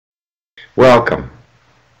Welcome.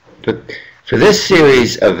 For this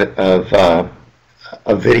series of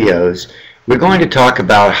videos, we're going to talk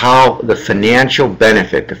about how the financial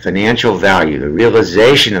benefit, the financial value, the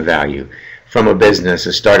realization of value from a business,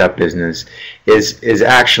 a startup business, is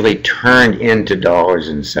actually turned into dollars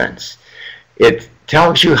and cents. It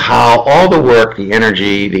tells you how all the work, the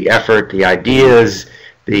energy, the effort, the ideas,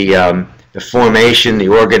 the formation, the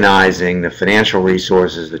organizing, the financial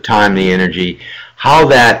resources, the time, the energy, how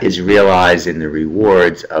that is realized in the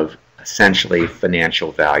rewards of essentially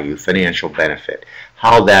financial value, financial benefit,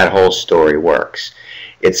 how that whole story works.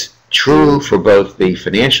 It's true for both the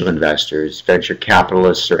financial investors, venture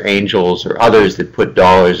capitalists or angels or others that put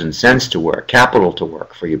dollars and cents to work, capital to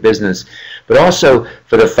work for your business, but also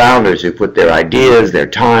for the founders who put their ideas, their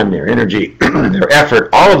time, their energy, their effort,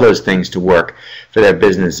 all of those things to work for their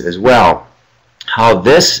business as well. How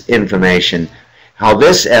this information, how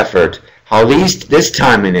this effort, how this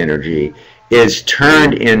time and energy is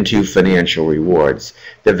turned into financial rewards,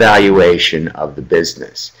 the valuation of the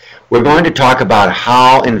business. We're going to talk about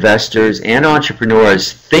how investors and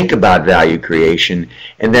entrepreneurs think about value creation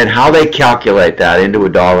and then how they calculate that into a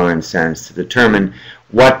dollar and cents to determine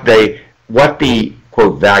what the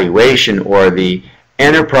quote valuation or the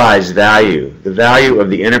enterprise value, the value of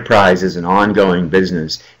the enterprise as an ongoing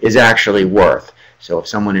business is actually worth. So if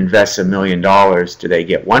someone invests $1 million, do they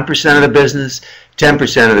get 1% of the business,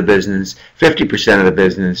 10% of the business, 50% of the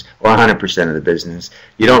business, or 100% of the business?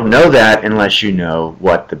 You don't know that unless you know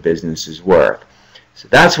what the business is worth. So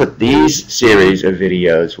that's what these series of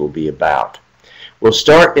videos will be about. We'll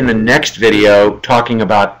start in the next video talking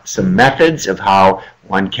about some methods of how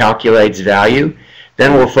one calculates value.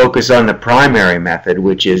 Then we'll focus on the primary method,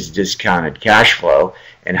 which is discounted cash flow,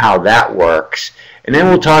 and how that works. And then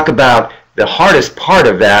we'll talk about the hardest part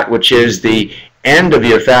of that, which is the end of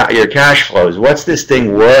your cash flows. What's this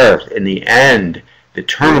thing worth in the end, the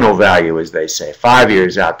terminal value, as they say, 5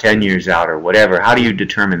 years out, 10 years out, or whatever? How do you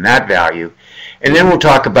determine that value? And then we'll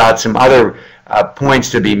talk about some other points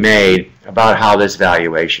to be made about how this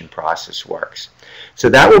valuation process works. So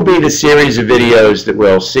that will be the series of videos that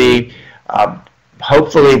we'll see.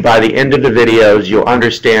 Hopefully by the end of the videos you'll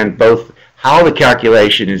understand both how the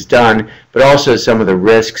calculation is done, but also some of the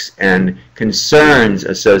risks and concerns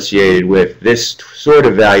associated with this sort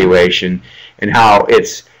of valuation and how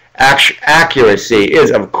its accuracy is,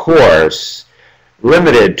 of course,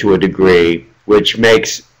 limited to a degree, which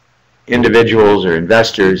makes individuals or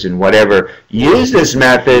investors and whatever use this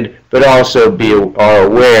method, but also are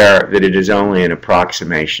aware that it is only an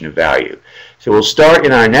approximation of value. So we'll start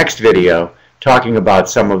in our next video talking about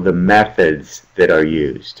some of the methods that are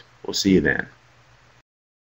used. We'll see you then.